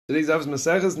Today's Daf is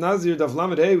Maseches Nazir Daf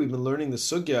Lamed Hey. We've been learning the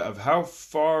sugya of how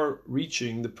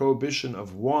far-reaching the prohibition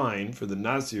of wine for the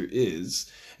Nazir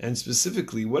is, and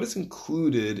specifically what is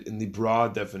included in the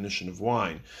broad definition of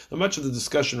wine. Now, much of the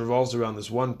discussion revolves around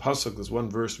this one pasuk, this one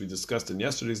verse we discussed in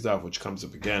yesterday's daf, which comes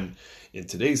up again in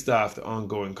today's daf, the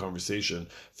ongoing conversation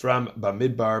from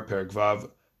Bamidbar Perek Vav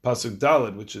pasuk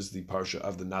Daled, which is the parsha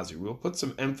of the Nazir. We'll put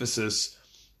some emphasis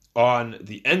on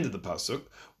the end of the pasuk,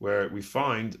 where we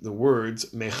find the words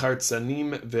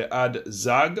mechartzanim ve'ad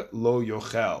zag lo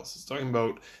yochel. So it's talking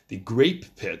about the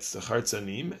grape pits, the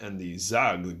chartzanim, and the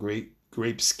zag, the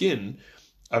grape skin,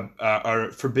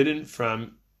 are forbidden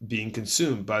from being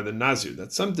consumed by the Nazir.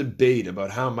 That's some debate about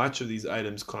how much of these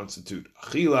items constitute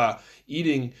achila,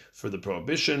 eating, for the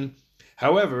prohibition.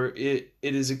 However, it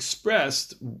is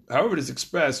expressed,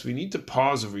 we need to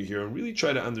pause over here and really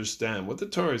try to understand what the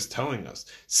Torah is telling us.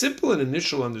 Simple and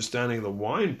initial understanding of the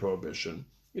wine prohibition,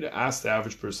 ask the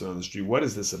average person on the street, what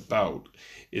is this about?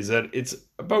 Is that it's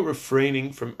about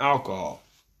refraining from alcohol.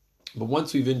 But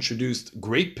once we've introduced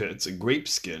grape pits and grape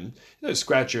skin,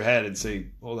 scratch your head and say,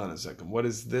 hold on a second, what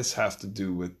does this have to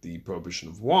do with the prohibition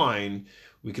of wine?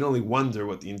 We can only wonder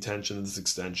what the intention of this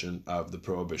extension of the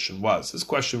prohibition was. This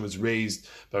question was raised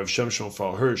by Rav Shem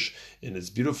Shmuel Hirsch in his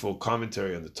beautiful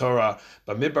commentary on the Torah.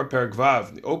 Bamidbar Perek Vav,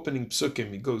 in the opening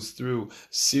psukim, he goes through a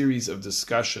series of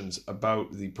discussions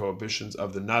about the prohibitions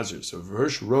of the Nazir. So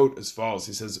Hirsch wrote as follows.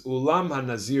 He says, Ulam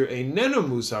ha-Nazir einenu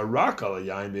musar rak al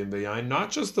hayayin ben beyayin, not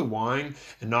just the wine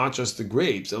and not just the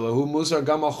grapes, elahu musar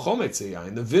gam al chometz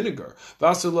hayayin, the vinegar,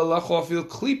 v'asur lalacho afil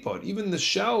klipot, even the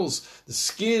shells, the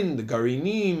skin, the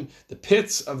garini, the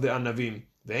pits of the anavim.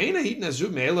 There's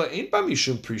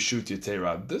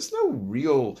no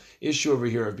real issue over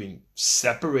here of being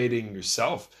separating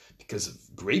yourself because of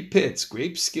grape pits,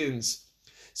 grape skins.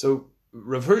 So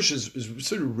Rav Hirsch is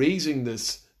sort of raising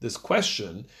this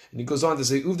question, and he goes on to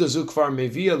say,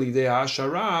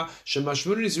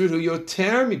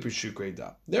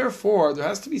 therefore, there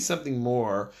has to be something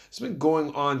more, something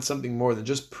going on, something more than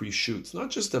just pre-shoot. It's not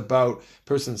just about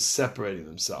persons separating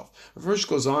themselves. Rav Hirsch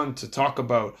goes on to talk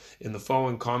about, in the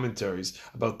following commentaries,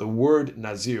 about the word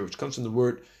Nazir, which comes from the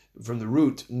root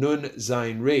Nun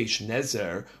Zayin Reish,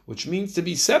 Nezer, which means to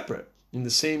be separate. And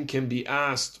the same can be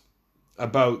asked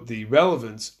about the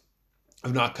relevance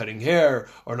of not cutting hair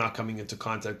or not coming into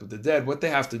contact with the dead, what they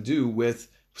have to do with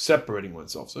separating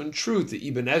oneself. So in truth, the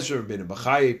Ibn Ezra ben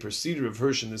Abachaye preceded Rav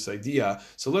Hirsch in this idea.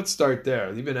 So let's start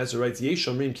there. The Ibn Ezra writes, Yesh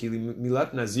omrim ki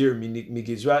milat nazir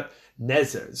migizrat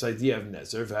nezer, this idea of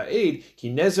nezer, va'ed ki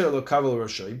nezer lo kavel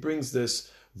rosho. He brings this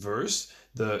verse.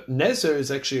 The nezer is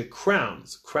actually a crown.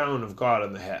 It's a crown of God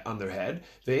on their head.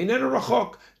 Ve'inen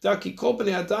rachok da ki kol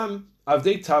bnei adam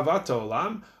avdei tavat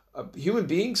olam. Human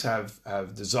beings have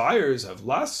desires, have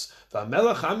lusts. And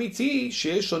a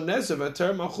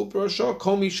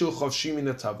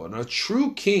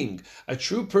true king, a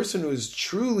true person who is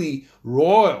truly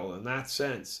royal in that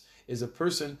sense, is a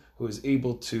person who is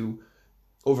able to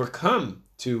overcome,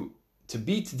 to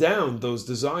beat down those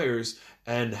desires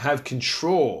and have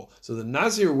control. So the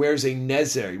Nazir wears a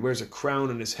nezer, he wears a crown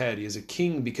on his head. He is a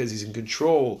king because he's in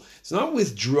control. It's not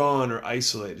withdrawn or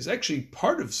isolated. He's actually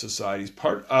part of society. He's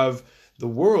part of the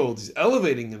world. He's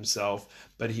elevating himself,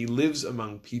 but he lives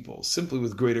among people, simply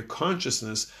with greater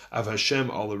consciousness of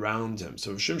Hashem all around him. So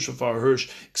Rav Shem Shofar Hirsch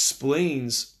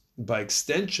explains, by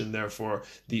extension, therefore,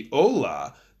 the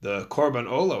Olah, the Korban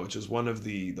Olah, which is one of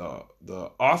the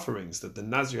offerings that the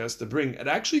Nazir has to bring, it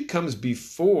actually comes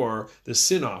before the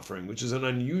sin offering, which is an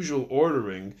unusual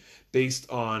ordering based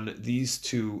on these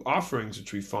two offerings,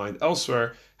 which we find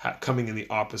elsewhere coming in the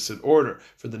opposite order.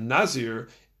 For the Nazir,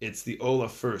 it's the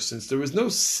Olah first, since there was no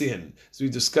sin, as we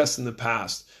discussed in the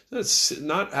past.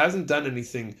 Hasn't done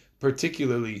anything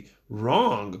particularly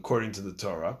wrong according to the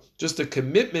Torah, just a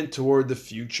commitment toward the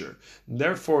future. And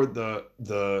therefore,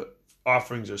 the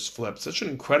offerings are flipped. Such an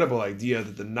incredible idea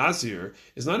that the Nazir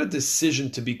is not a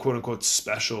decision to be quote-unquote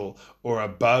special or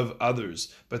above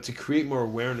others, but to create more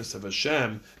awareness of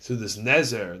Hashem through this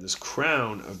nezer, this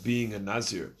crown of being a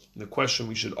Nazir. And the question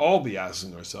we should all be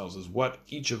asking ourselves is what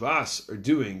each of us are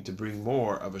doing to bring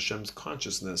more of Hashem's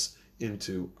consciousness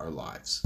into our lives.